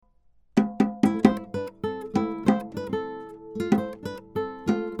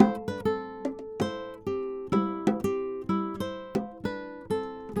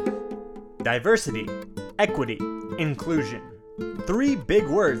Diversity, equity, inclusion. Three big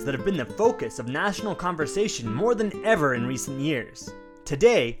words that have been the focus of national conversation more than ever in recent years.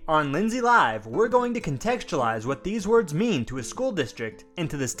 Today, on Lindsay Live, we're going to contextualize what these words mean to a school district and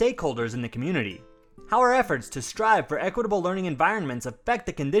to the stakeholders in the community. How our efforts to strive for equitable learning environments affect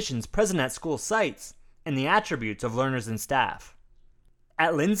the conditions present at school sites and the attributes of learners and staff.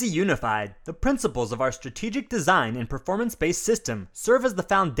 At Lindsay Unified, the principles of our strategic design and performance-based system serve as the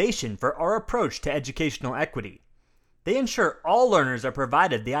foundation for our approach to educational equity. They ensure all learners are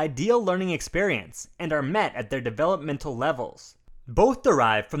provided the ideal learning experience and are met at their developmental levels. Both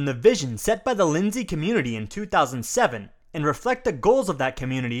derive from the vision set by the Lindsay community in 2007 and reflect the goals of that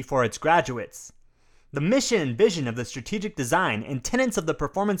community for its graduates. The mission and vision of the strategic design and tenets of the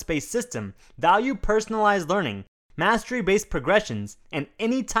performance-based system value personalized learning, mastery-based progressions, and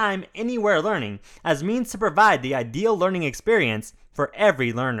anytime, anywhere learning as means to provide the ideal learning experience for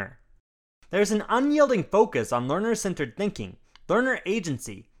every learner. There's an unyielding focus on learner-centered thinking, learner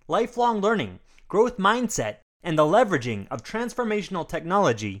agency, lifelong learning, growth mindset, and the leveraging of transformational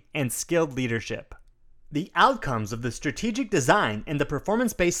technology and skilled leadership. The outcomes of the strategic design and the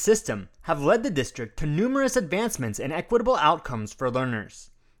performance-based system have led the district to numerous advancements and equitable outcomes for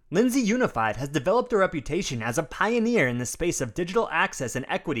learners. Lindsay Unified has developed a reputation as a pioneer in the space of digital access and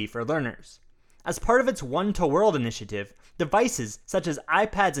equity for learners. As part of its One to World initiative, devices such as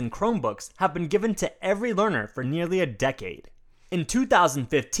iPads and Chromebooks have been given to every learner for nearly a decade. In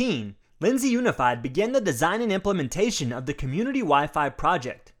 2015, Lindsay Unified began the design and implementation of the Community Wi-Fi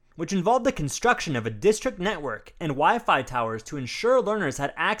project, which involved the construction of a district network and Wi-Fi towers to ensure learners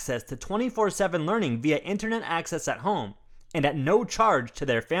had access to 24/7 learning via internet access at home and at no charge to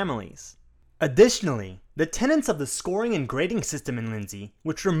their families. Additionally, the tenets of the scoring and grading system in Lindsay,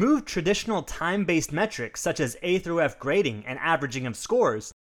 which removed traditional time-based metrics such as A through F grading and averaging of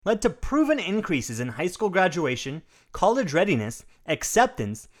scores, led to proven increases in high school graduation, college readiness,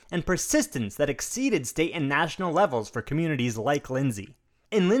 acceptance, and persistence that exceeded state and national levels for communities like Lindsay.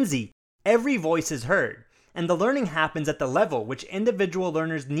 In Lindsay, every voice is heard, and the learning happens at the level which individual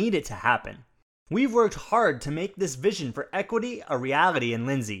learners need it to happen. We've worked hard to make this vision for equity a reality in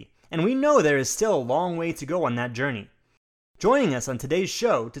Lindsay, and we know there is still a long way to go on that journey. Joining us on today's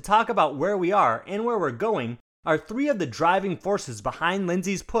show to talk about where we are and where we're going are three of the driving forces behind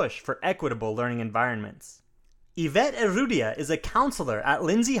Lindsay's push for equitable learning environments. Yvette Herudia is a counselor at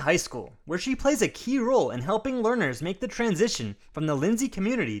Lindsay High School, where she plays a key role in helping learners make the transition from the Lindsay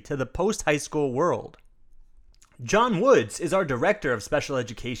community to the post-high school world. John Woods is our Director of Special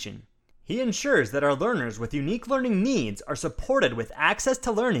Education. He ensures that our learners with unique learning needs are supported with access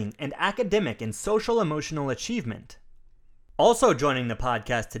to learning and academic and social-emotional achievement. Also joining the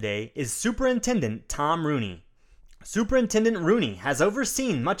podcast today is Superintendent Tom Rooney. Superintendent Rooney has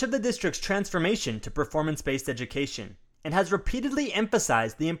overseen much of the district's transformation to performance-based education and has repeatedly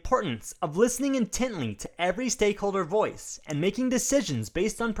emphasized the importance of listening intently to every stakeholder voice and making decisions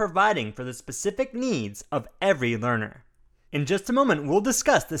based on providing for the specific needs of every learner. In just a moment, we'll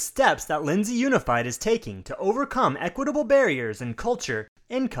discuss the steps that Lindsay Unified is taking to overcome equitable barriers in culture,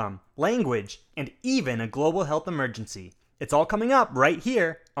 income, language, and even a global health emergency. It's all coming up right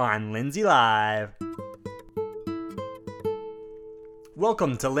here on Lindsay Live.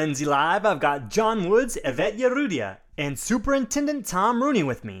 Welcome to Lindsay Live. I've got John Woods, Yvette Herudia, and Superintendent Tom Rooney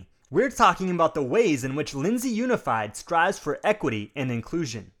with me. We're talking about the ways in which Lindsay Unified strives for equity and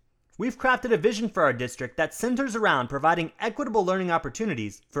inclusion. We've crafted a vision for our district that centers around providing equitable learning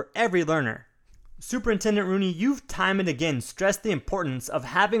opportunities for every learner. Superintendent Rooney, you've time and again stressed the importance of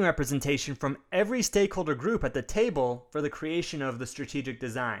having representation from every stakeholder group at the table for the creation of the strategic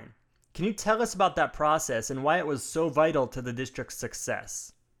design. Can you tell us about that process and why it was so vital to the district's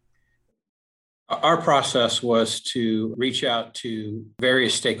success? Our process was to reach out to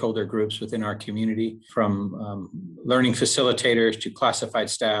various stakeholder groups within our community, from learning facilitators to classified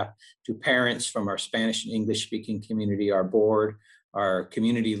staff to parents from our Spanish and English speaking community, our board, our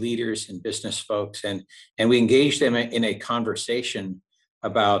community leaders and business folks. And we engaged them in a conversation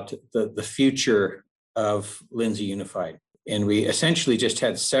about the future of Lindsay Unified. And we essentially just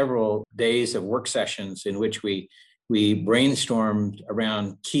had several days of work sessions in which we brainstormed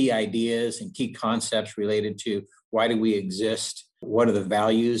around key ideas and key concepts related to why do we exist, what are the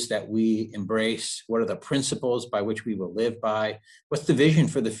values that we embrace, what are the principles by which we will live by, what's the vision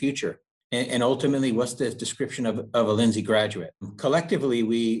for the future, and ultimately what's the description of a Lindsay graduate. Collectively,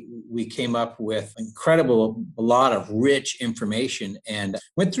 we came up with a lot of rich information and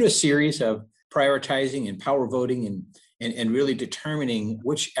went through a series of prioritizing and power voting and really determining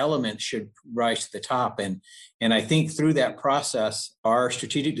which element should rise to the top. And I think through that process, our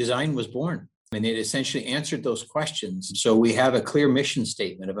strategic design was born. And it essentially answered those questions. So we have a clear mission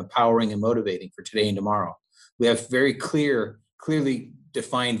statement of empowering and motivating for today and tomorrow. We have very clearly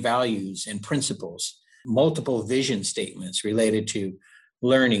defined values and principles, multiple vision statements related to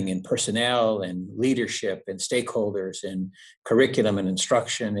learning and personnel and leadership and stakeholders and curriculum and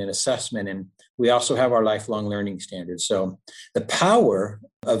instruction and assessment. And we also have our lifelong learning standards. So the power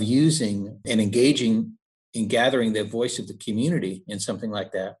of using and engaging in gathering the voice of the community in something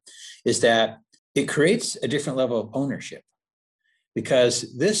like that is that it creates a different level of ownership,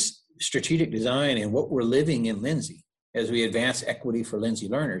 because this strategic design and what we're living in Lindsay as we advance equity for Lindsay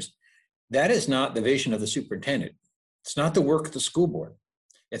learners, that is not the vision of the superintendent. It's not the work of the school board.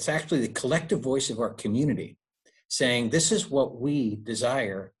 It's actually the collective voice of our community saying, this is what we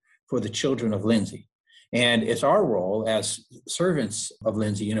desire for the children of Lindsay. And it's our role as servants of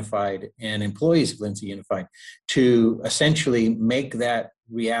Lindsay Unified and employees of Lindsay Unified to essentially make that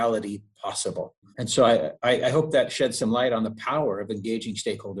reality possible. And so I hope that sheds some light on the power of engaging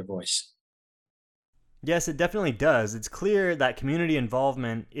stakeholder voice. Yes, it definitely does. It's clear that community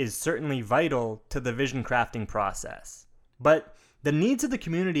involvement is certainly vital to the vision crafting process. But the needs of the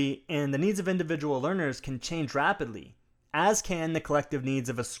community and the needs of individual learners can change rapidly, as can the collective needs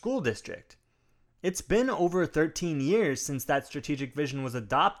of a school district. It's been over 13 years since that strategic vision was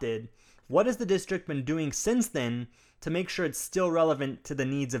adopted. What has the district been doing since then to make sure it's still relevant to the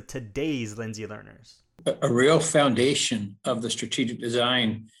needs of today's Lindsay learners? A real foundation of the strategic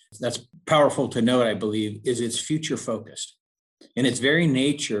design that's powerful to note, I believe, is it's future focused. In its very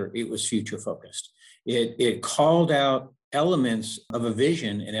nature, it was future focused. It called out elements of a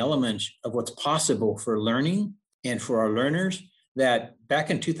vision and elements of what's possible for learning and for our learners that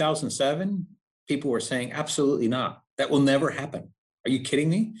back in 2007, people were saying, absolutely not. That will never happen. Are you kidding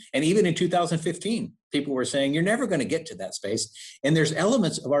me? And even in 2015, people were saying, you're never going to get to that space. And there's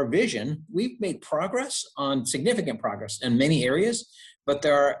elements of our vision. We've made significant progress in many areas, but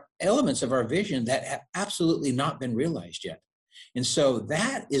there are elements of our vision that have absolutely not been realized yet. And so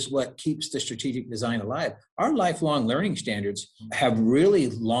that is what keeps the strategic design alive. Our lifelong learning standards have really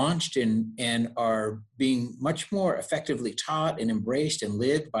launched and are being much more effectively taught and embraced and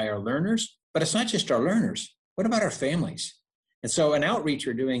lived by our learners. But it's not just our learners. What about our families? And so an outreach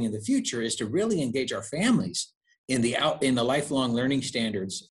we're doing in the future is to really engage our families in the lifelong learning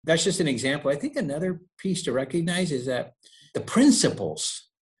standards. That's just an example. I think another piece to recognize is that the principles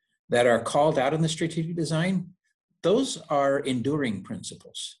that are called out in the strategic design, those are enduring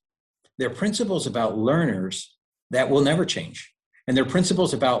principles. They're principles about learners that will never change. And they're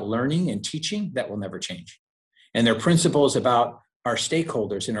principles about learning and teaching that will never change. And they're principles about our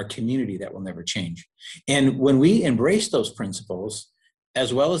stakeholders in our community that will never change. And when we embrace those principles,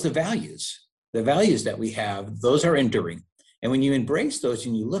 as well as the values that we have, those are enduring. And when you embrace those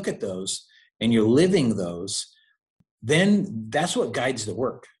and you look at those and you're living those, then that's what guides the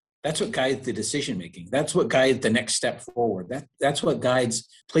work. That's what guides the decision-making. That's what guides the next step forward. That's what guides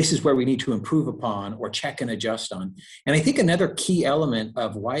places where we need to improve upon or check and adjust on. And I think another key element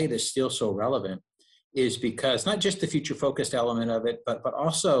of why it is still so relevant is because not just the future-focused element of it, but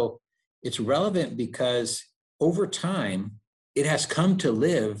also it's relevant because over time, it has come to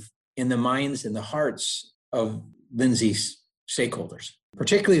live in the minds and the hearts of Lindsay's stakeholders,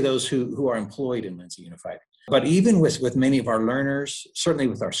 particularly those who are employed in Lindsay Unified. But even with many of our learners, certainly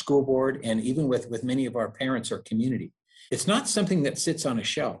with our school board, and even with many of our parents or community, it's not something that sits on a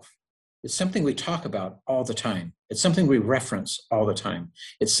shelf. It's something we talk about all the time. It's something we reference all the time.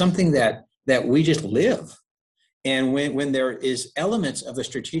 It's something that we just live. And when there is elements of the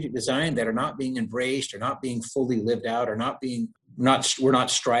strategic design that are not being embraced or not being fully lived out or we're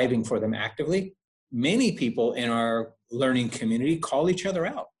not striving for them actively, many people in our learning community call each other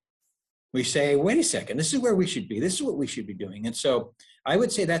out. We say, wait a second, this is where we should be. This is what we should be doing. And so I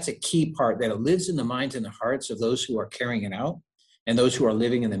would say that's a key part, that it lives in the minds and the hearts of those who are carrying it out and those who are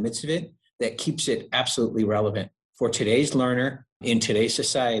living in the midst of it, that keeps it absolutely relevant for today's learner in today's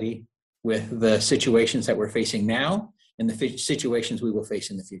society with the situations that we're facing now and the situations we will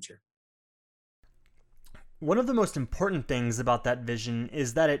face in the future. One of the most important things about that vision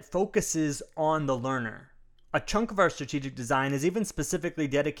is that it focuses on the learner. A chunk of our strategic design is even specifically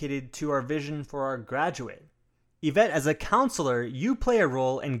dedicated to our vision for our graduate. Yvette, as a counselor, you play a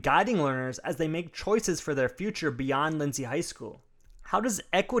role in guiding learners as they make choices for their future beyond Lindsay High School. How does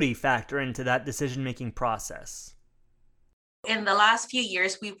equity factor into that decision-making process? In the last few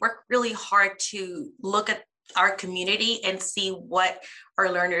years, we've worked really hard to look at our community and see what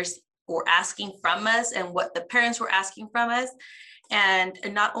our learners were asking from us and what the parents were asking from us. And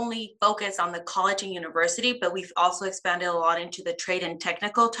not only focus on the college and university, but we've also expanded a lot into the trade and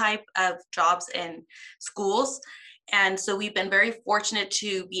technical type of jobs and schools. And so we've been very fortunate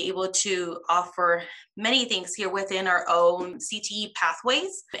to be able to offer many things here within our own CTE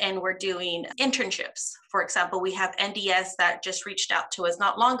pathways. And we're doing internships. For example, we have NDS that just reached out to us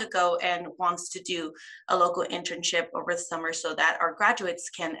not long ago and wants to do a local internship over the summer so that our graduates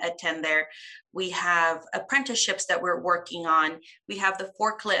can attend there. We have apprenticeships that we're working on. We have the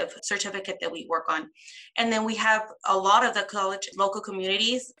forklift certificate that we work on. And then we have a lot of the college local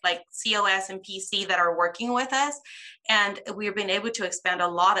communities like COS and PC that are working with us. And we've been able to expand a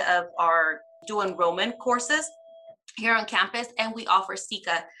lot of our dual enrollment courses here on campus. And we offer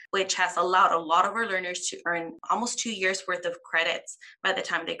SECA, which has allowed a lot of our learners to earn almost 2 years worth of credits by the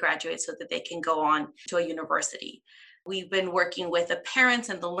time they graduate so that they can go on to a university. We've been working with the parents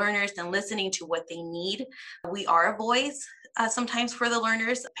and the learners and listening to what they need. We are a voice sometimes for the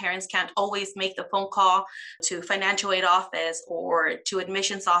learners. Parents can't always make the phone call to financial aid office or to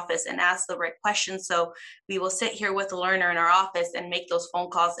admissions office and ask the right questions. So we will sit here with the learner in our office and make those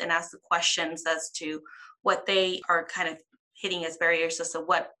phone calls and ask the questions as to what they are kind of hitting as barriers as to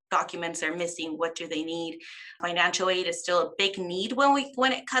what documents they're missing, what do they need. Financial aid is still a big need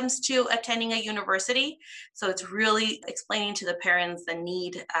when it comes to attending a university. So it's really explaining to the parents the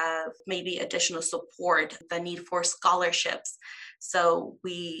need of maybe additional support, the need for scholarships. So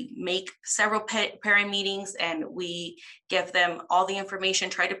we make several parent meetings and we give them all the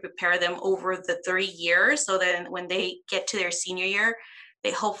information, try to prepare them over the 3 years so that when they get to their senior year,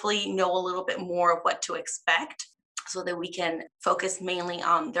 they hopefully know a little bit more of what to expect, so that we can focus mainly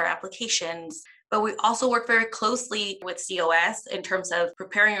on their applications. But we also work very closely with COS in terms of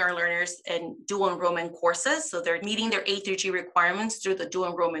preparing our learners in dual enrollment courses. So they're meeting their A through G requirements through the dual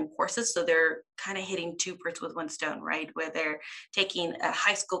enrollment courses. So they're kind of hitting 2 birds with one stone, right? Where they're taking a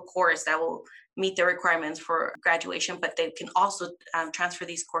high school course that will meet their requirements for graduation, but they can also transfer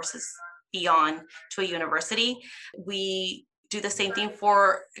these courses beyond to a university. We do the same thing,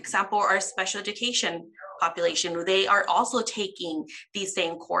 for example, our special education population. They are also taking these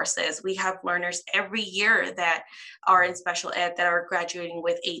same courses. We have learners every year that are in special ed that are graduating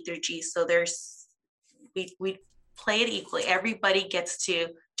with A through G. So we play it equally. Everybody gets to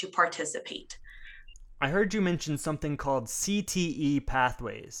participate. I heard you mention something called CTE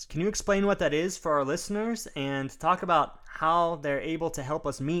pathways. Can you explain what that is for our listeners and talk about how they're able to help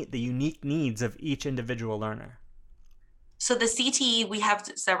us meet the unique needs of each individual learner? So the CTE, we have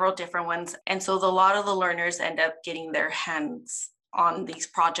several different ones. And so a lot of the learners end up getting their hands on these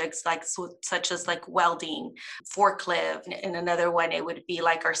projects, such as welding, forklift, and another one, it would be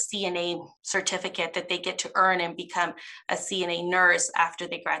like our CNA certificate that they get to earn and become a CNA nurse after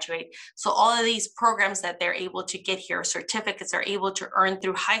they graduate. So all of these programs that they're able to get here, certificates are able to earn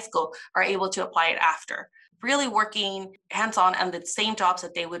through high school, are able to apply it after. Really working hands-on on the same jobs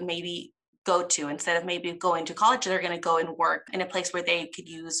that they would maybe go to. Instead of maybe going to college, they're going to go and work in a place where they could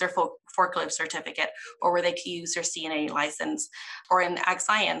use their forklift certificate, or where they could use their CNA license. Or in ag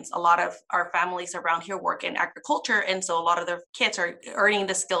science, a lot of our families around here work in agriculture, and so a lot of their kids are earning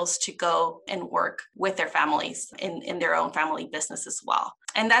the skills to go and work with their families in their own family business as well.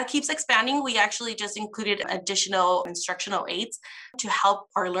 And that keeps expanding. We actually just included additional instructional aids to help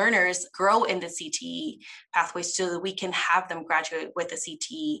our learners grow in the CTE pathway so that we can have them graduate with a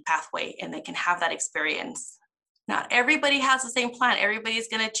CTE pathway and they can have that experience. Not everybody has the same plan. Everybody's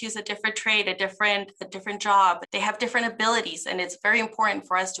going to choose a different trade, a different job. They have different abilities, and it's very important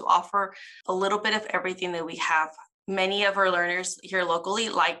for us to offer a little bit of everything that we have. Many of our learners here locally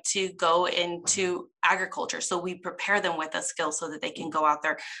like to go into agriculture, so we prepare them with a skill so that they can go out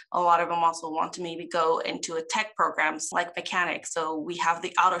there. A lot of them also want to maybe go into a tech programs like mechanics, so we have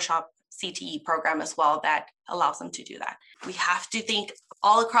the auto shop CTE program as well that allows them to do that. We have to think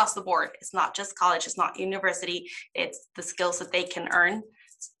all across the board. It's not just college, it's not university, it's the skills that they can earn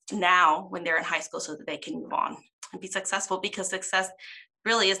now when they're in high school so that they can move on and be successful, because success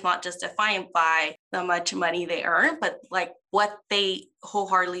really is not just defined by how much money they earn, but what they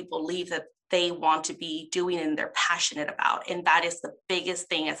wholeheartedly believe that they want to be doing and they're passionate about. And that is the biggest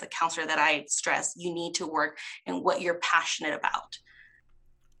thing as a counselor that I stress. You need to work in what you're passionate about.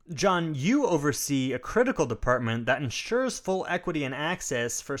 John, you oversee a critical department that ensures full equity and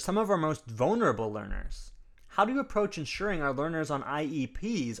access for some of our most vulnerable learners. How do you approach ensuring our learners on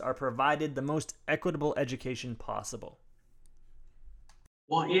IEPs are provided the most equitable education possible?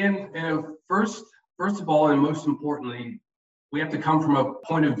 Well, Ian, first of all, and most importantly, we have to come from a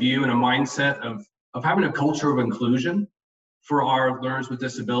point of view and a mindset of having a culture of inclusion. for our learners with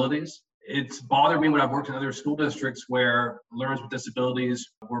disabilities. It's bothered me when I've worked in other school districts where learners with disabilities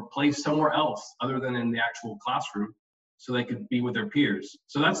were placed somewhere else other than in the actual classroom so they could be with their peers.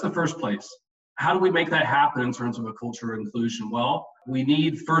 So that's the first place. How do we make that happen in terms of a culture of inclusion? Well, we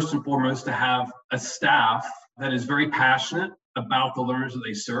need first and foremost to have a staff that is very passionate about the learners that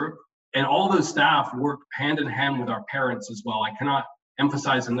they serve. And all those staff work hand in hand with our parents as well. I cannot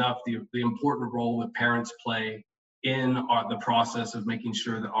emphasize enough the important role that parents play in the process of making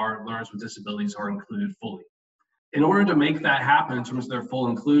sure that our learners with disabilities are included fully. In order to make that happen in terms of their full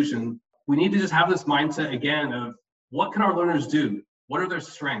inclusion, we need to just have this mindset again of what can our learners do? What are their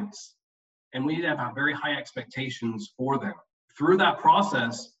strengths? And we need to have very high expectations for them. Through that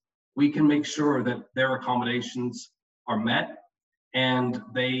process, we can make sure that their accommodations are met and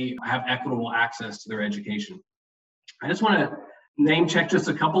they have equitable access to their education. I just want to name check just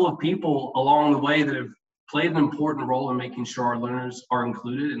a couple of people along the way that have played an important role in making sure our learners are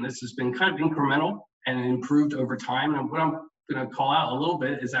included. And this has been kind of incremental and improved over time. And what I'm going to call out a little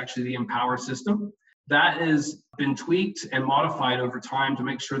bit is actually the Empower system. That has been tweaked and modified over time to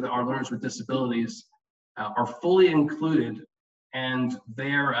make sure that our learners with disabilities are fully included and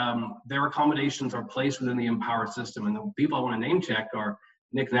their accommodations are placed within the Empower system. And the people I want to name check are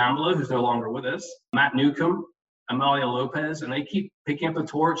Nick Nambla, who's no longer with us, Matt Newcomb, Amalia Lopez, and they keep picking up the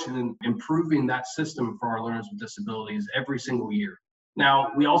torch and improving that system for our learners with disabilities every single year.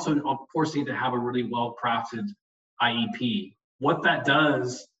 Now, we also, of course, need to have a really well-crafted IEP. What that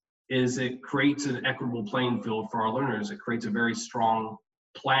does is it creates an equitable playing field for our learners. It creates a very strong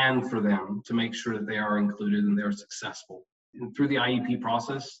plan for them to make sure that they are included and they're successful. And through the IEP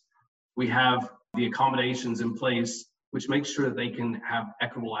process, we have the accommodations in place, which makes sure that they can have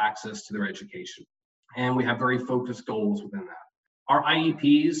equitable access to their education. And we have very focused goals within that. Our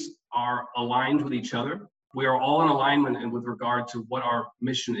IEPs are aligned with each other. We are all in alignment and with regard to what our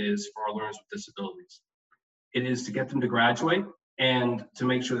mission is for our learners with disabilities. It is to get them to graduate and to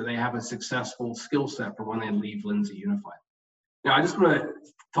make sure that they have a successful skill set for when they leave Lindsay Unified. Now, I just want to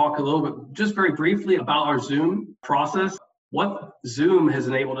talk a little bit, just very briefly, about our Zoom process. What Zoom has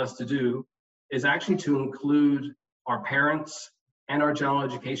enabled us to do is actually to include our parents and our general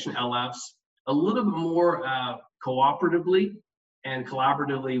education LFs a little bit more cooperatively and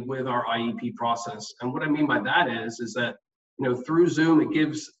collaboratively with our IEP process. And what I mean by that is that, you know, through Zoom, it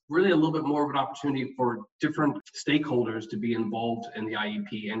gives really a little bit more of an opportunity for different stakeholders to be involved in the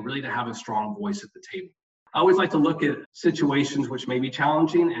IEP and really to have a strong voice at the table. I always like to look at situations which may be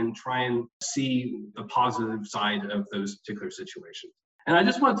challenging and try and see the positive side of those particular situations. And I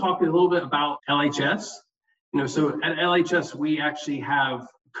just want to talk a little bit about LHS. You know, so at LHS, we actually have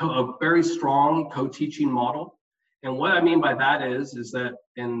a very strong co-teaching model. And what I mean by that is that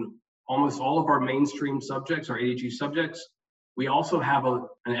in almost all of our mainstream subjects, our ADG subjects, we also have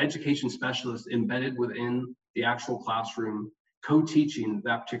an education specialist embedded within the actual classroom co-teaching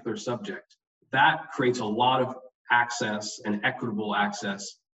that particular subject. That creates a lot of access and equitable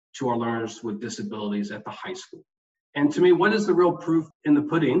access to our learners with disabilities at the high school. And to me, what is the real proof in the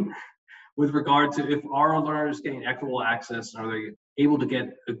pudding with regard to if our learners getting equitable access, are they able to get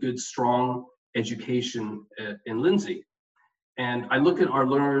a good, strong education in Lindsay? And I look at our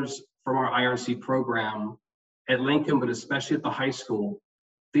learners from our IRC program at Lincoln, but especially at the high school.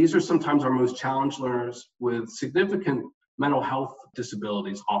 These are sometimes our most challenged learners with significant mental health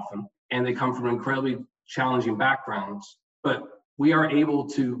disabilities often, and they come from incredibly challenging backgrounds. But we are able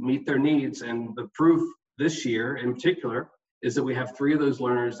to meet their needs, and the proof this year in particular is that we have 3 of those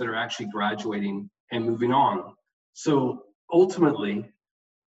learners that are actually graduating and moving on. So ultimately,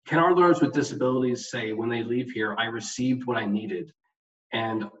 can our learners with disabilities say when they leave here, I received what I needed?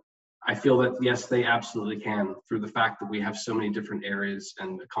 And I feel that yes, they absolutely can, through the fact that we have so many different areas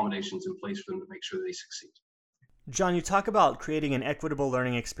and accommodations in place for them to make sure they succeed. John, you talk about creating an equitable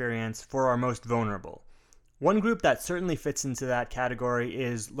learning experience for our most vulnerable. One group that certainly fits into that category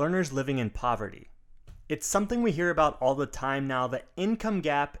is learners living in poverty. It's something we hear about all the time now. The income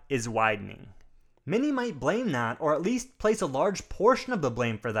gap is widening. Many might blame that, or at least place a large portion of the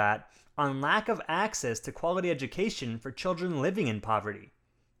blame for that, on lack of access to quality education for children living in poverty.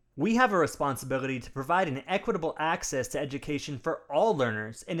 We have a responsibility to provide an equitable access to education for all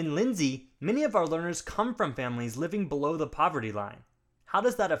learners, and in Lindsay, many of our learners come from families living below the poverty line. How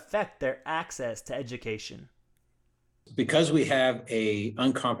does that affect their access to education? Because we have a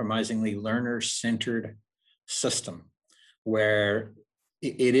uncompromisingly learner-centered system where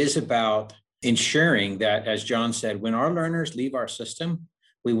it is about ensuring that, as John said, when our learners leave our system,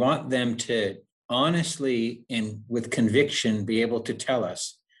 we want them to honestly and with conviction be able to tell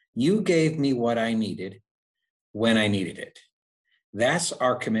us, you gave me what I needed when I needed it. That's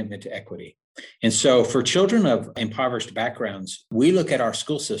our commitment to equity. And so for children of impoverished backgrounds, we look at our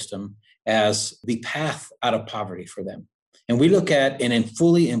school system as the path out of poverty for them. And we look at and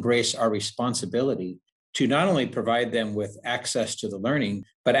fully embrace our responsibility to not only provide them with access to the learning,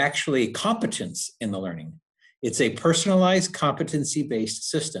 but actually competence in the learning. It's a personalized competency-based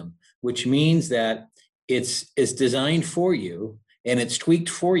system, which means that it's designed for you and it's tweaked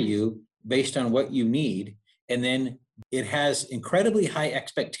for you based on what you need. And then it has incredibly high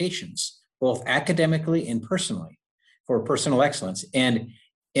expectations, both academically and personally, for personal excellence. And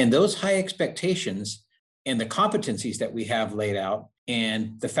those high expectations and the competencies that we have laid out,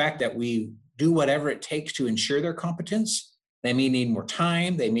 and the fact that we do whatever it takes to ensure their competence. They may need more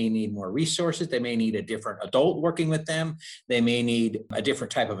time, they may need more resources, they may need a different adult working with them, they may need a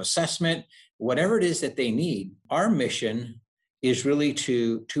different type of assessment, whatever it is that they need. Our mission is really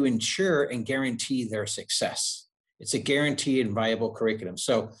to ensure and guarantee their success. It's a guaranteed and viable curriculum.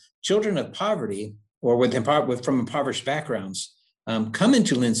 So children of poverty or from impoverished backgrounds come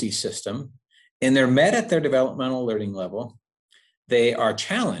into Lindsay's system, and they're met at their developmental learning level. They are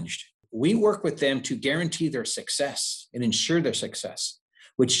challenged. We work with them to guarantee their success and ensure their success,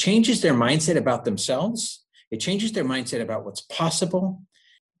 which changes their mindset about themselves. It changes their mindset about what's possible.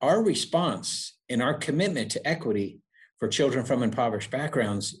 Our response and our commitment to equity for children from impoverished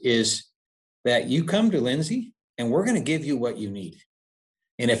backgrounds is that you come to Lindsay and we're going to give you what you need.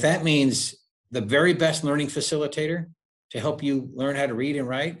 And if that means the very best learning facilitator to help you learn how to read and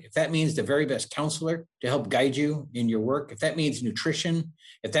write, if that means the very best counselor to help guide you in your work, if that means nutrition,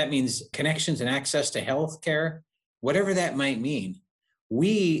 if that means connections and access to health care, whatever that might mean,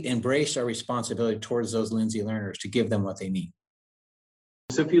 we embrace our responsibility towards those Lindsay learners to give them what they need.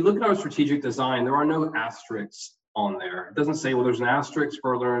 So if you look at our strategic design, there are no asterisks on there. It doesn't say, well, there's an asterisk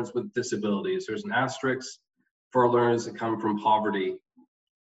for learners with disabilities. There's an asterisk for learners that come from poverty.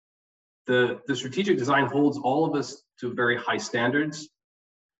 The strategic design holds all of us to very high standards,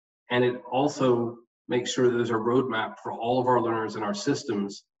 and it also makes sure that there's a roadmap for all of our learners in our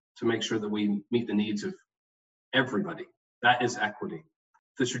systems to make sure that we meet the needs of everybody. That is equity.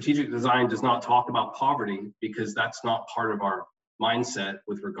 The strategic design does not talk about poverty because that's not part of our mindset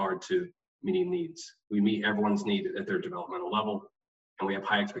with regard to meeting needs. We meet everyone's need at their developmental level, and we have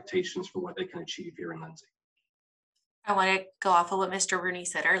high expectations for what they can achieve here in Lindsay. I want to go off of what Mr. Rooney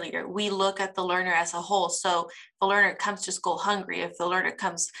said earlier. We look at the learner as a whole. So if the learner comes to school hungry, if the learner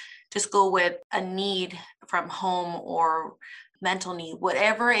comes to school with a need from home or mental need,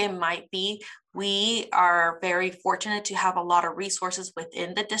 whatever it might be, we are very fortunate to have a lot of resources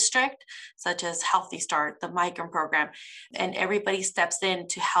within the district, such as Healthy Start, the migrant program, and everybody steps in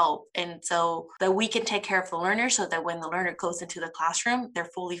to help. And so that we can take care of the learner so that when the learner goes into the classroom, they're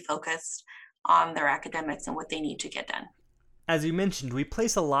fully focused on their academics and what they need to get done. As you mentioned, we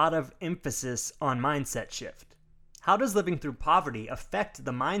place a lot of emphasis on mindset shift. How does living through poverty affect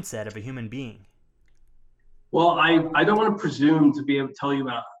the mindset of a human being? Well, I don't want to presume to be able to tell you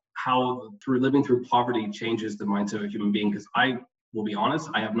about how living through poverty changes the mindset of a human being, because I will be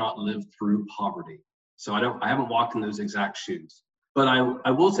honest, I have not lived through poverty. So I haven't walked in those exact shoes. But I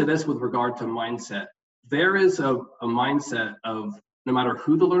will say this with regard to mindset. There is a mindset of no matter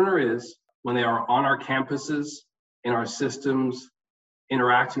who the learner is, when they are on our campuses, in our systems,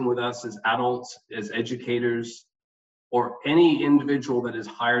 interacting with us as adults, as educators, or any individual that is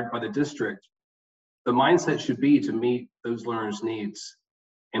hired by the district, the mindset should be to meet those learners' needs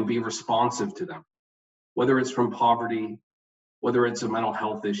and be responsive to them. Whether it's from poverty, whether it's a mental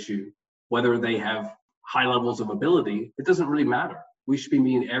health issue, whether they have high levels of ability, it doesn't really matter. We should be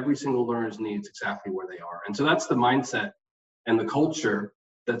meeting every single learner's needs exactly where they are. And so that's the mindset and the culture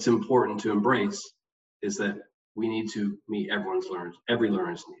that's important to embrace, is that we need to meet every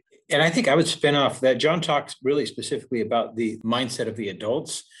learner's need. And I think I would spin off that. John talks really specifically about the mindset of the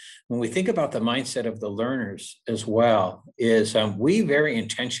adults. When we think about the mindset of the learners as well, is we very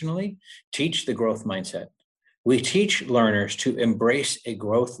intentionally teach the growth mindset. We teach learners to embrace a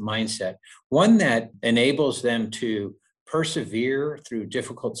growth mindset, one that enables them to persevere through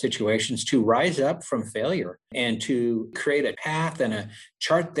difficult situations, to rise up from failure, and to create a path and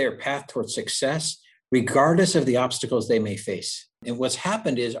chart their path towards success, regardless of the obstacles they may face. And what's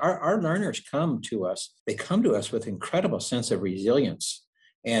happened is our learners come to us with incredible sense of resilience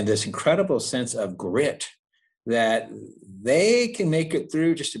and this incredible sense of grit that they can make it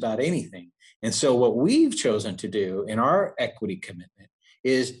through just about anything. And so what we've chosen to do in our equity commitment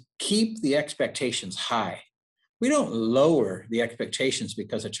is keep the expectations high. We don't lower the expectations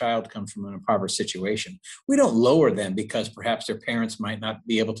because a child comes from an impoverished situation. We don't lower them because perhaps their parents might not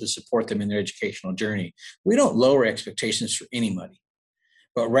be able to support them in their educational journey. We don't lower expectations for anybody.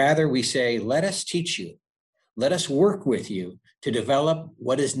 but rather we say, let us teach you. Let us work with you to develop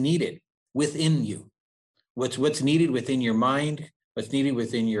what is needed within you, what's needed within your mind, what's needed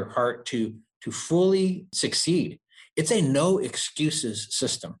within your heart to fully succeed. It's a no excuses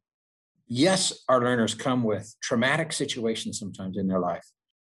system. Yes, our learners come with traumatic situations sometimes in their life.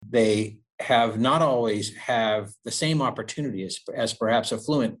 They have not always have the same opportunity as perhaps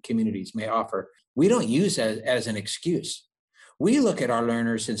affluent communities may offer. We don't use that as an excuse. We look at our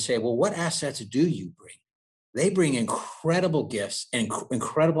learners and say, well, what assets do you bring? They bring incredible gifts and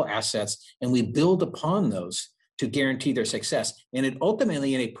incredible assets, and we build upon those to guarantee their success. And it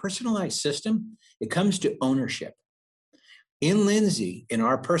ultimately, in a personalized system, it comes to ownership. In Lindsay, in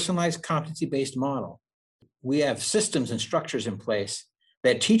our personalized competency-based model, we have systems and structures in place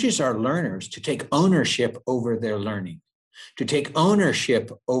that teaches our learners to take ownership over their learning, to take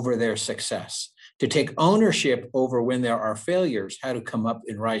ownership over their success, to take ownership over when there are failures, how to come up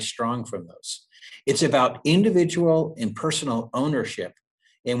and rise strong from those. It's about individual and personal ownership.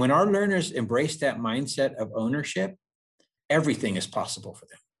 And when our learners embrace that mindset of ownership, everything is possible for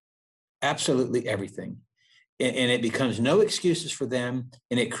them. Absolutely everything. And it becomes no excuses for them,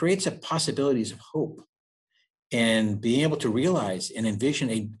 and it creates a possibilities of hope and being able to realize and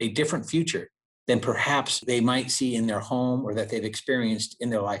envision a different future than perhaps they might see in their home or that they've experienced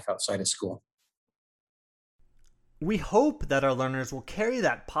in their life outside of school. We hope that our learners will carry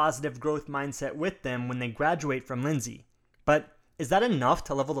that positive growth mindset with them when they graduate from Lindsay. But is that enough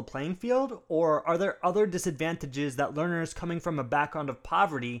to level the playing field, or are there other disadvantages that learners coming from a background of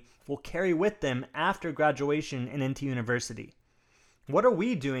poverty will carry with them after graduation and into university? What are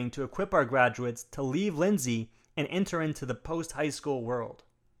we doing to equip our graduates to leave Lindsay and enter into the post-high school world?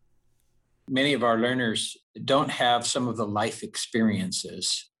 Many of our learners don't have some of the life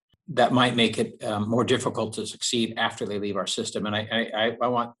experiences that might make it more difficult to succeed after they leave our system. And I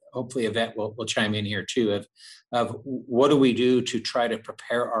want, hopefully Yvette will chime in here too, of what do we do to try to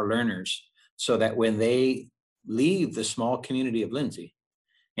prepare our learners so that when they leave the small community of Lindsay,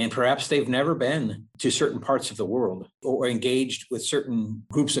 and perhaps they've never been to certain parts of the world or engaged with certain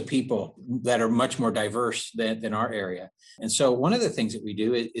groups of people that are much more diverse than our area. And so one of the things that we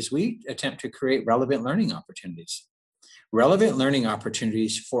do is we attempt to create relevant learning opportunities. Relevant learning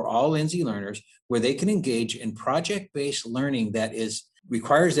opportunities for all Lindsay learners where they can engage in project-based learning that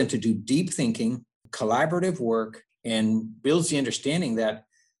requires them to do deep thinking, collaborative work, and builds the understanding that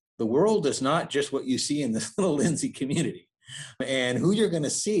the world is not just what you see in this little Lindsay community. And who you're going to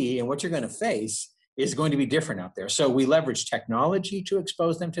see and what you're going to face is going to be different out there. So we leverage technology to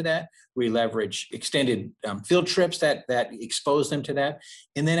expose them to that. We leverage extended field trips that expose them to that.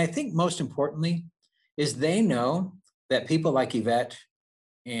 And then I think most importantly is they know that people like Yvette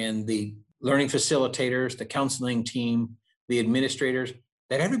and the learning facilitators, the counseling team, the administrators,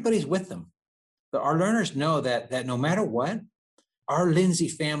 that everybody's with them. That our learners know that no matter what, our Lindsay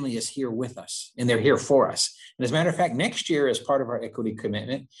family is here with us and they're here for us. And as a matter of fact, next year, as part of our equity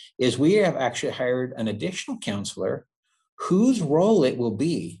commitment, is we have actually hired an additional counselor whose role it will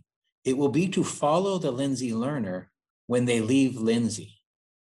be to follow the Lindsay learner when they leave Lindsay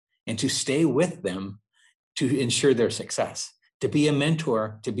and to stay with them to ensure their success, to be a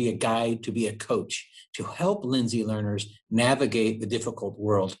mentor, to be a guide, to be a coach, to help Lindsay learners navigate the difficult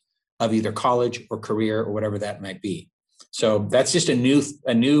world of either college or career or whatever that might be. So that's just a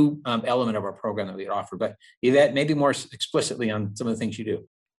new element of our program that we offer. But Yvette, maybe more explicitly on some of the things you do.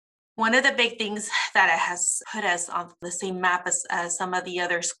 One of the big things that has put us on the same map as some of the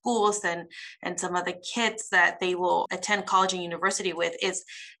other schools and some of the kids that they will attend college and university with is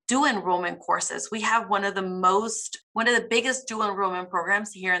dual enrollment courses. We have one of the biggest dual enrollment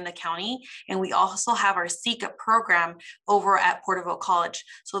programs here in the county, and we also have our SECA program over at Porterville College.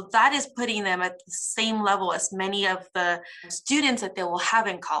 So that is putting them at the same level as many of the students that they will have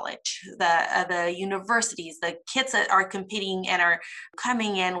in college, the universities, the kids that are competing and are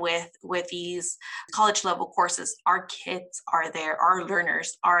coming in with these college level courses. Our kids are there, our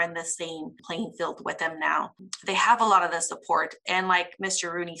learners are in the same playing field with them now. They have a lot of the support, and like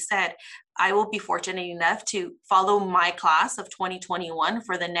Mr. Rooney said, I will be fortunate enough to follow my class of 2021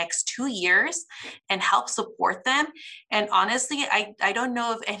 for the next 2 years and help support them. And honestly, I don't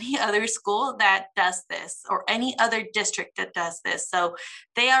know of any other school that does this or any other district that does this. So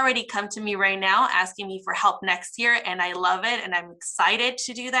they already come to me right now asking me for help next year, and I love it. And I'm excited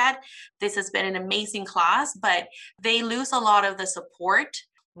to do that. This has been an amazing class, but they lose a lot of the support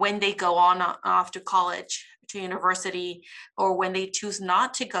when they go off to college, to university, or when they choose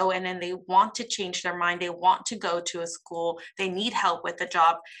not to go in and they want to change their mind, they want to go to a school, they need help with the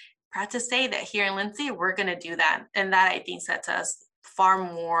job. Proud to say that here in Lindsay, we're going to do that. And that I think sets us far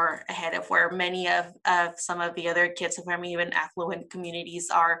more ahead of where many of some of the other kids from even affluent communities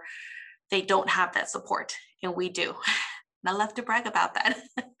are. They don't have that support, and we do. And I love to brag about that.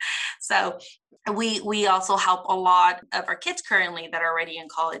 So we also help a lot of our kids currently that are already in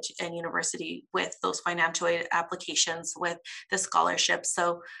college and university with those financial aid applications, with the scholarships.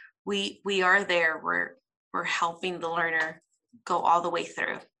 So we are there. We're helping the learner go all the way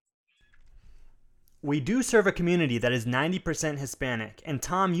through. We do serve a community that is 90% Hispanic, and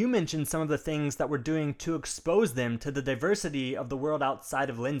Tom, you mentioned some of the things that we're doing to expose them to the diversity of the world outside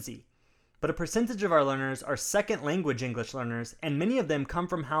of Lindsay. But a percentage of our learners are second language English learners, and many of them come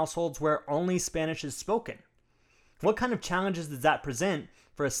from households where only Spanish is spoken. What kind of challenges does that present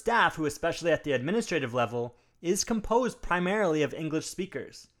for a staff who, especially at the administrative level, is composed primarily of English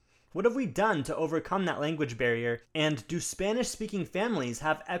speakers? What have we done to overcome that language barrier, and do Spanish-speaking families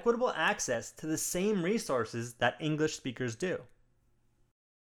have equitable access to the same resources that English speakers do?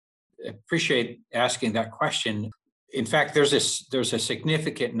 I appreciate asking that question. In fact, there's a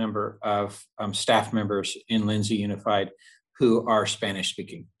significant number of staff members in Lindsay Unified who are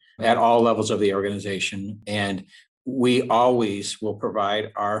Spanish-speaking at all levels of the organization, and we always will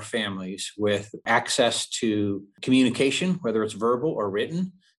provide our families with access to communication, whether it's verbal or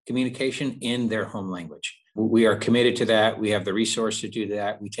written, communication in their home language. We are committed to that. We have the resource to do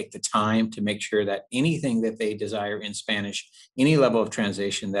that. We take the time to make sure that anything that they desire in Spanish, any level of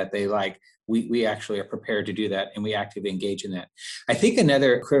translation that they like, we actually are prepared to do that, and we actively engage in that. I think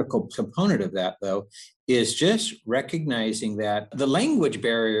another critical component of that, though, is just recognizing that the language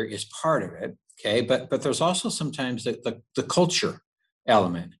barrier is part of it, okay? But there's also sometimes the culture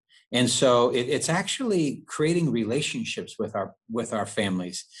element. And so it's actually creating relationships with our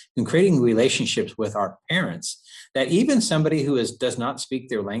families and creating relationships with our parents, that even somebody who does not speak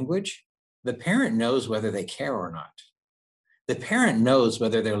their language, the parent knows whether they care or not. The parent knows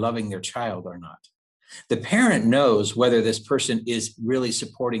whether they're loving their child or not. The parent knows whether this person is really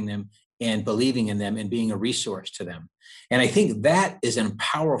supporting them and believing in them and being a resource to them. And I think that is a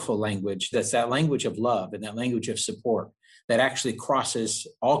powerful language. That's that language of love and that language of support that actually crosses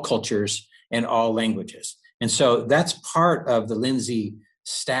all cultures and all languages. And so that's part of the Lindsay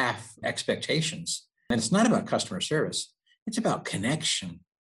staff expectations. And it's not about customer service. It's about connection.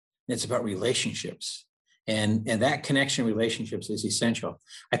 It's about relationships. And that connection relationships is essential.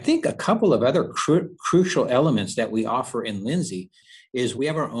 I think a couple of other crucial elements that we offer in Lindsay is we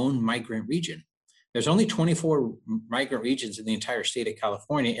have our own migrant region. There's only 24 migrant regions in the entire state of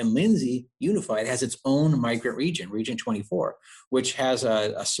California, and Lindsay Unified has its own migrant region, Region 24, which has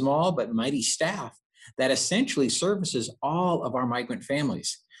a small but mighty staff that essentially services all of our migrant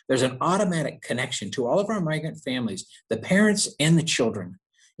families. There's an automatic connection to all of our migrant families, the parents and the children,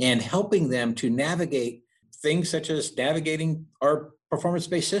 and helping them to navigate things such as navigating our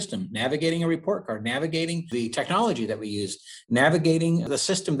performance-based system, navigating a report card, navigating the technology that we use, navigating the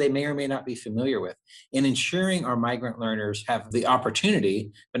system they may or may not be familiar with, and ensuring our migrant learners have the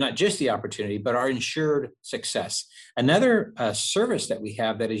opportunity, but not just the opportunity, but our ensured success. Another service that we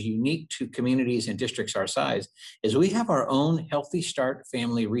have that is unique to communities and districts our size is we have our own Healthy Start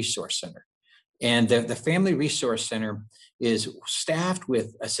Family Resource Center. And the Family Resource Center is staffed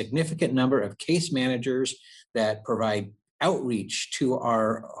with a significant number of case managers that provide outreach to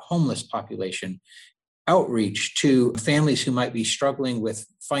our homeless population, outreach to families who might be struggling with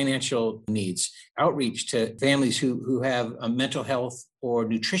financial needs, outreach to families who have mental health or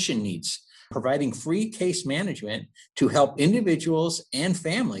nutrition needs, providing free case management to help individuals and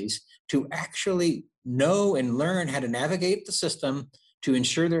families to actually know and learn how to navigate the system to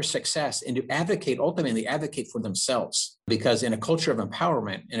ensure their success and to ultimately advocate for themselves. Because in a culture of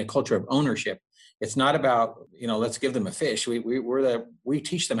empowerment, in a culture of ownership, it's not about, let's give them a fish. We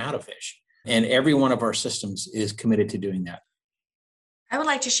teach them how to fish. And every one of our systems is committed to doing that. I would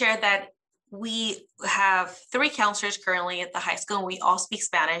like to share that we have 3 counselors currently at the high school, and we all speak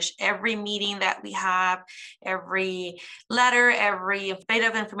Spanish. Every meeting that we have, every letter, every bit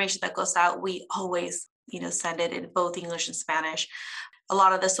of information that goes out, we always, send it in both English and Spanish. A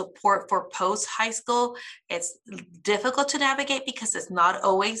lot of the support for post-high school, it's difficult to navigate because it's not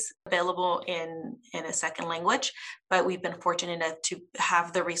always available in a second language, but we've been fortunate enough to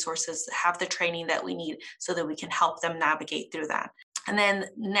have the resources, have the training that we need so that we can help them navigate through that. And then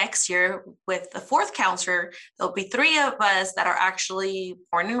next year, with the fourth counselor, there'll be three of us that are actually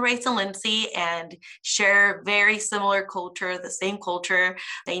born and raised in Lindsay and share very similar culture, the same culture.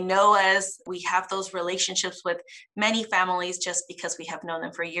 They know us. We have those relationships with many families just because we have known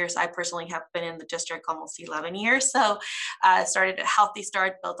them for years. I personally have been in the district almost 11 years. So I started a healthy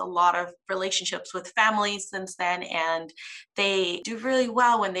start, built a lot of relationships with families since then. And they do really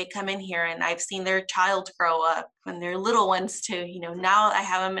well when they come in here, and I've seen their child grow up when they're little ones too. Now I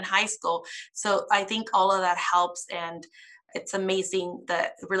have them in high school. So I think all of that helps, and it's amazing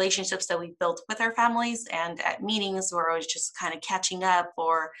the relationships that we built with our families. And at meetings, we're always just kind of catching up,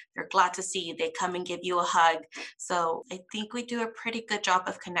 or they're glad to see you. They come and give you a hug. So I think we do a pretty good job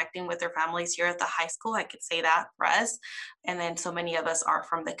of connecting with their families here at the high school. I could say that for us. And then so many of us are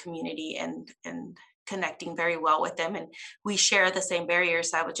from the community and connecting very well with them, and we share the same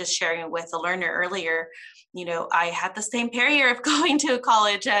barriers. I was just sharing with a learner earlier, I had the same barrier of going to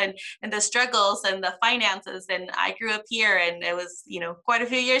college and the struggles and the finances, and I grew up here, and it was quite a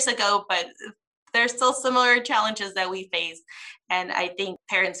few years ago, but there's still similar challenges that we face. And I think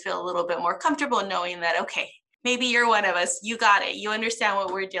parents feel a little bit more comfortable knowing that, okay, maybe you're one of us, you got it, you understand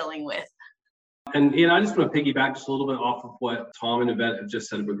what we're dealing with. And I just want to piggyback just a little bit off of what Tom and Yvette have just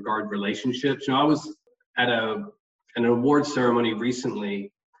said with regard to relationships. I was at an award ceremony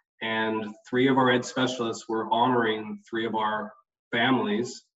recently, and 3 of our ed specialists were honoring 3 of our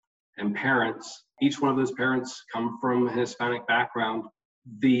families and parents. Each one of those parents come from a Hispanic background.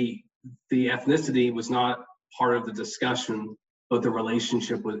 The ethnicity was not part of the discussion, but the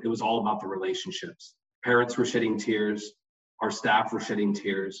relationship it was all about the relationships. Parents were shedding tears. Our staff were shedding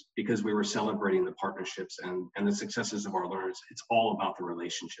tears because we were celebrating the partnerships and the successes of our learners. It's all about the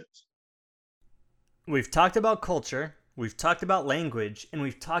relationships. We've talked about culture, we've talked about language, and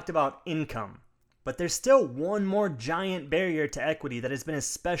we've talked about income. But there's still one more giant barrier to equity that has been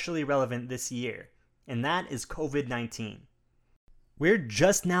especially relevant this year, and that is COVID-19. We're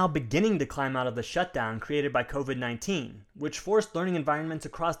just now beginning to climb out of the shutdown created by COVID-19, which forced learning environments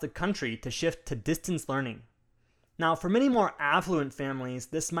across the country to shift to distance learning. Now, for many more affluent families,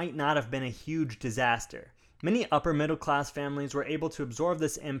 this might not have been a huge disaster. Many upper middle class families were able to absorb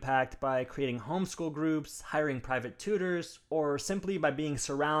this impact by creating homeschool groups, hiring private tutors, or simply by being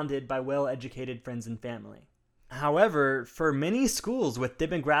surrounded by well-educated friends and family. However, for many schools with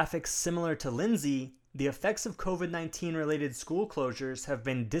demographics similar to Lindsay, the effects of COVID-19 related school closures have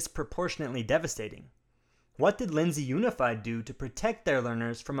been disproportionately devastating. What did Lindsay Unified do to protect their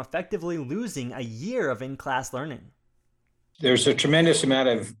learners from effectively losing a year of in-class learning? There's a tremendous amount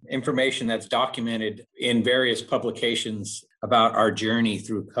of information that's documented in various publications about our journey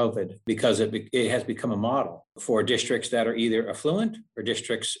through COVID, because it has become a model for districts that are either affluent or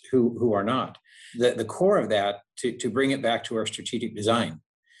districts who are not. The core of that, to bring it back to our strategic design.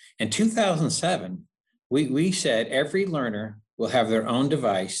 In 2007, we said every learner will have their own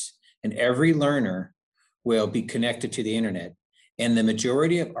device and every learner will be connected to the internet, and the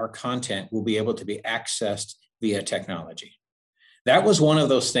majority of our content will be able to be accessed via technology. That was one of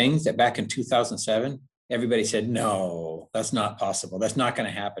those things that back in 2007, everybody said, no, that's not possible. That's not going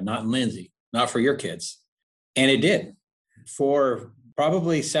to happen. Not in Lindsay, not for your kids. And it did. For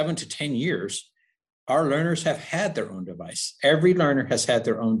probably 7 to 10 years, our learners have had their own device. Every learner has had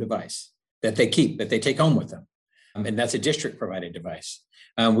their own device that they keep, that they take home with them. And that's a district provided device.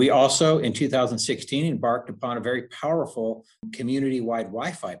 We also, in 2016, embarked upon a very powerful community-wide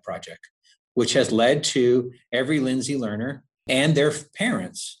Wi-Fi project, which has led to every Lindsay learner and their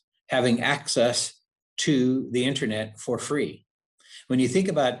parents having access to the internet for free. When you think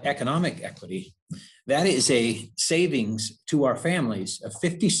about economic equity, that is a savings to our families of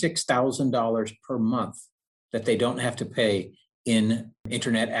 $56,000 per month that they don't have to pay in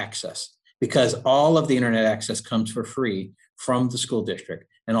internet access, because all of the internet access comes for free from the school district,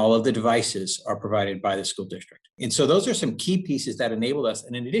 and all of the devices are provided by the school district. And so those are some key pieces that enabled us.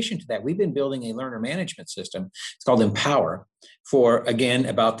 And in addition to that, we've been building a learner management system. It's called Empower for, again,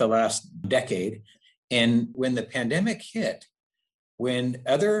 about the last decade. And when the pandemic hit, when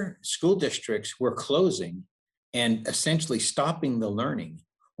other school districts were closing and essentially stopping the learning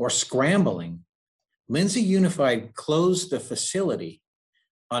or scrambling, Lindsay Unified closed the facility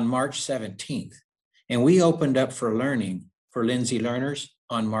on March 17th. And we opened up for learning for Lindsay learners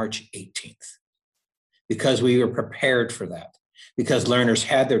on March 18th, because we were prepared for that, because learners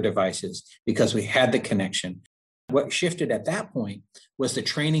had their devices, because we had the connection. What shifted at that point was the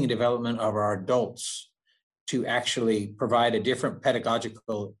training and development of our adults to actually provide a different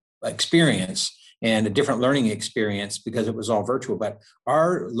pedagogical experience and a different learning experience because it was all virtual. But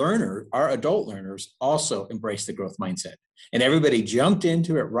our adult learners also embraced the growth mindset. And everybody jumped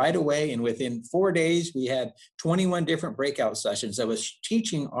into it right away. And within 4 days, we had 21 different breakout sessions that was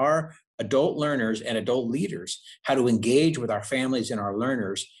teaching our adult learners and adult leaders how to engage with our families and our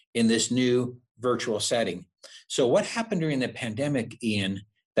learners in this new virtual setting. So what happened during the pandemic, Ian,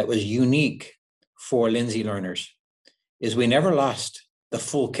 that was unique for Lindsay learners is we never lost the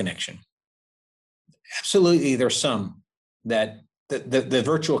full connection. Absolutely, there's some that the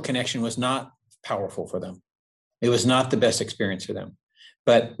virtual connection was not powerful for them. It was not the best experience for them.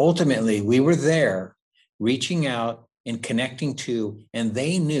 But ultimately, we were there reaching out and connecting to, and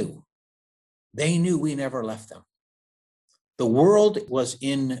they knew we never left them. The world was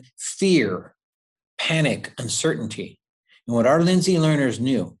in fear, panic, uncertainty. And what our Lindsay learners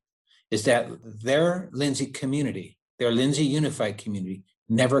knew is that their Lindsay community, their Lindsay Unified community,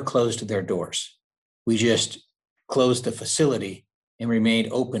 never closed their doors. We just closed the facility and remained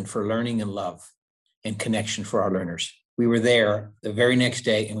open for learning and love and connection for our learners. We were there the very next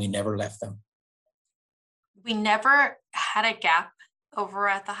day and we never left them. We never had a gap over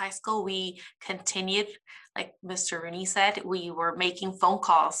at the high school. We continued, like Mr. Rooney said, we were making phone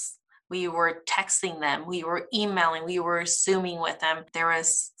calls. We were texting them, we were emailing, we were Zooming with them. There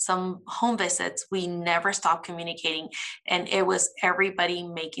was some home visits. We never stopped communicating. And it was everybody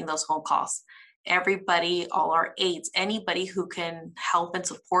making those phone calls. Everybody, all our aides, anybody who can help and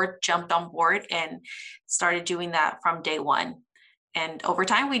support jumped on board and started doing that from day one. And over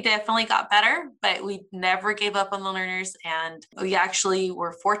time, we definitely got better, but we never gave up on the learners. And we actually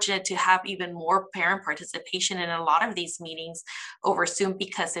were fortunate to have even more parent participation in a lot of these meetings over Zoom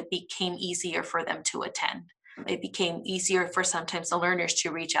because it became easier for them to attend. It became easier for sometimes the learners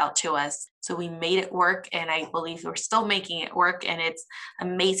to reach out to us. So we made it work, and I believe we're still making it work. And it's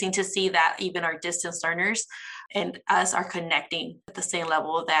amazing to see that even our distance learners and us are connecting at the same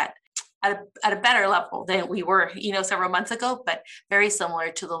level, that at a better level than we were, several months ago, but very similar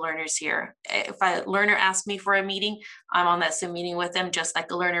to the learners here. If a learner asks me for a meeting, I'm on that Zoom meeting with them, just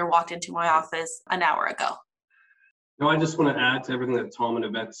like a learner walked into my office an hour ago. No, I just want to add to everything that Tom and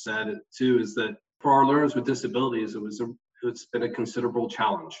Yvette said too, is that for our learners with disabilities, it's been a considerable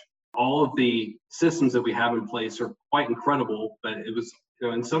challenge. All of the systems that we have in place are quite incredible, but it was,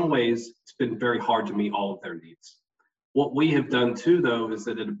 in some ways, it's been very hard to meet all of their needs. What we have done too, though, is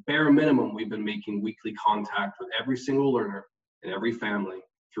that at a bare minimum, we've been making weekly contact with every single learner and every family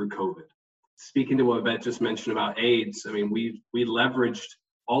through COVID. Speaking to what Yvette just mentioned about aides, we leveraged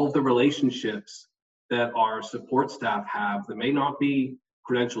all of the relationships that our support staff have that may not be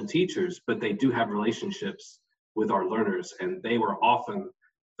credentialed teachers, but they do have relationships with our learners, and they were often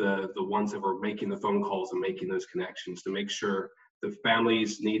the ones that were making the phone calls and making those connections to make sure the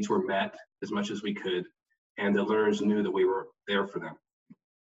families' needs were met as much as we could, and the learners knew that we were there for them.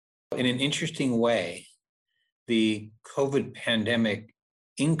 In an interesting way, the COVID pandemic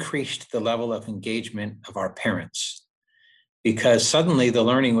increased the level of engagement of our parents because suddenly the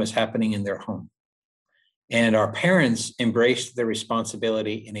learning was happening in their home. And our parents embraced their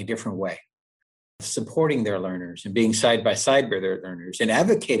responsibility in a different way, supporting their learners and being side by side with their learners and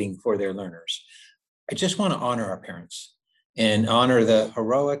advocating for their learners. I just want to honor our parents and honor the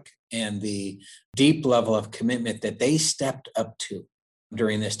heroic and the deep level of commitment that they stepped up to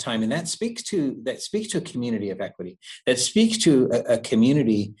during this time. And that speaks to a community of equity, that speaks to a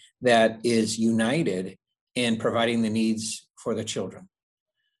community that is united in providing the needs for the children.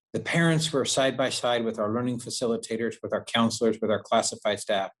 The parents were side by side with our learning facilitators, with our counselors, with our classified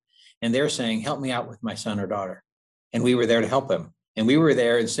staff. And they're saying, help me out with my son or daughter. And we were there to help them. And we were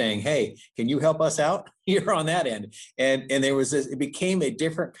there and saying, hey, can you help us out here on that end? And there was this, it became a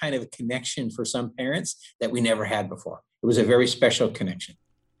different kind of connection for some parents that we never had before. It was a very special connection.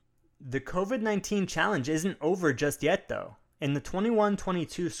 The COVID-19 challenge isn't over just yet, though. In the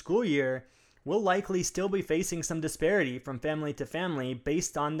 21-22 school year, we'll likely still be facing some disparity from family to family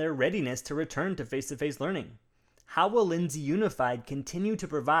based on their readiness to return to face-to-face learning. How will Lindsay Unified continue to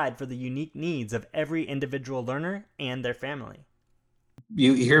provide for the unique needs of every individual learner and their family?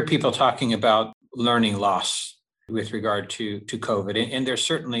 You hear people talking about learning loss with regard to COVID, and there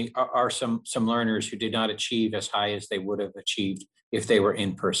certainly are some learners who did not achieve as high as they would have achieved if they were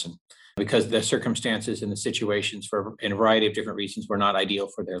in person, because the circumstances and the situations for in a variety of different reasons were not ideal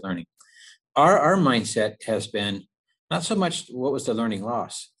for their learning. Our mindset has been not so much what was the learning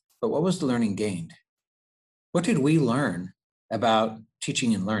loss, but what was the learning gained? What did we learn about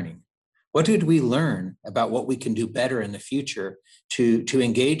teaching and learning? What did we learn about what we can do better in the future to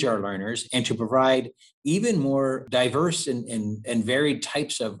engage our learners and to provide even more diverse and varied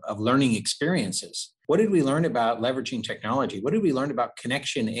types of learning experiences? What did we learn about leveraging technology? What did we learn about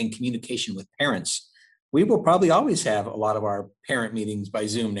connection and communication with parents? We will probably always have a lot of our parent meetings by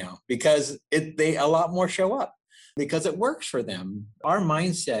Zoom now because a lot more show up because it works for them. Our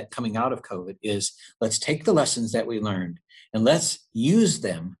mindset coming out of COVID is, let's take the lessons that we learned and let's use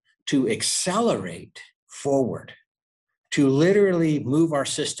them to accelerate forward, to literally move our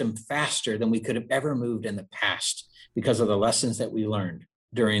system faster than we could have ever moved in the past because of the lessons that we learned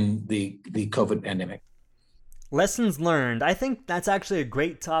during the COVID pandemic. Lessons learned. I think that's actually a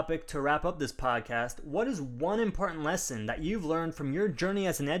great topic to wrap up this podcast. What is one important lesson that you've learned from your journey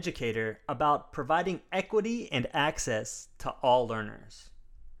as an educator about providing equity and access to all learners?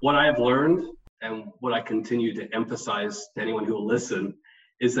 What I have learned and what I continue to emphasize to anyone who will listen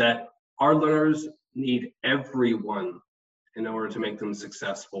is that our learners need everyone in order to make them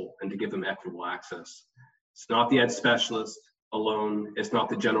successful and to give them equitable access. It's not the ed specialist alone. It's not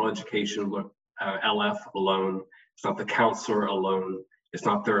the general education LF alone. It's not the counselor alone. It's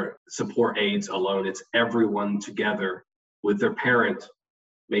not their support aides alone. It's everyone together with their parent,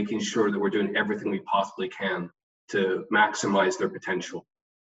 making sure that we're doing everything we possibly can to maximize their potential.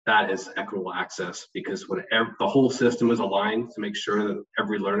 That is equitable access, because when the whole system is aligned to make sure that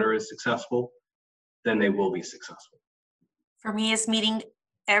every learner is successful, then they will be successful. For me, it's meeting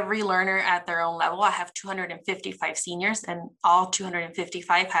every learner at their own level. I have 255 seniors and all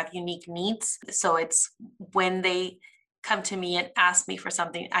 255 have unique needs. So it's when they come to me and ask me for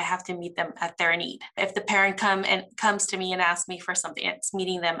something, I have to meet them at their need. If the parent comes to me and asks me for something, it's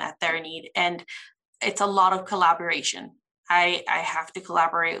meeting them at their need. And it's a lot of collaboration. I have to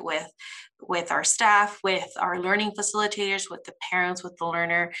collaborate with our staff, with our learning facilitators, with the parents, with the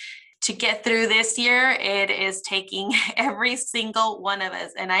learner. To get through this year, it is taking every single one of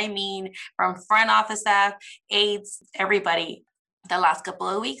us. And I mean from front office staff, aides, everybody. The last couple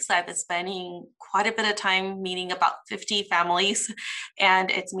of weeks, I've been spending quite a bit of time meeting about 50 families,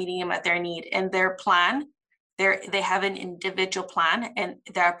 and it's meeting them at their need. And their plan, they have an individual plan, and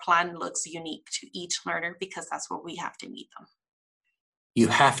their plan looks unique to each learner because that's where we have to meet them. You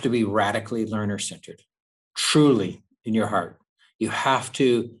have to be radically learner-centered, truly in your heart. You have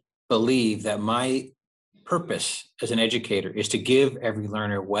to believe that my purpose as an educator is to give every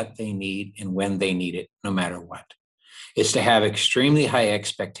learner what they need and when they need it, no matter what. It's to have extremely high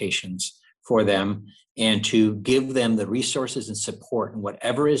expectations for them and to give them the resources and support and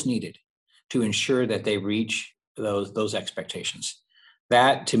whatever is needed to ensure that they reach those expectations.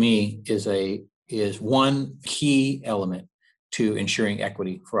 That, to me, is one key element to ensuring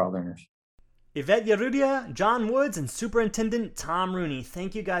equity for all learners. Yvette Yarudia, John Woods, and Superintendent Tom Rooney,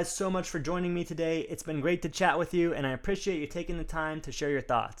 thank you guys so much for joining me today. It's been great to chat with you, and I appreciate you taking the time to share your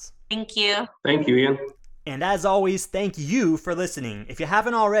thoughts. Thank you. Thank you, Ian. And as always, thank you for listening. If you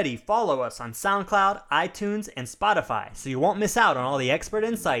haven't already, follow us on SoundCloud, iTunes, and Spotify so you won't miss out on all the expert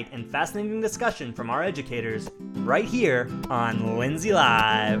insight and fascinating discussion from our educators right here on Lindsay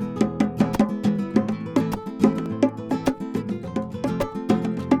Live.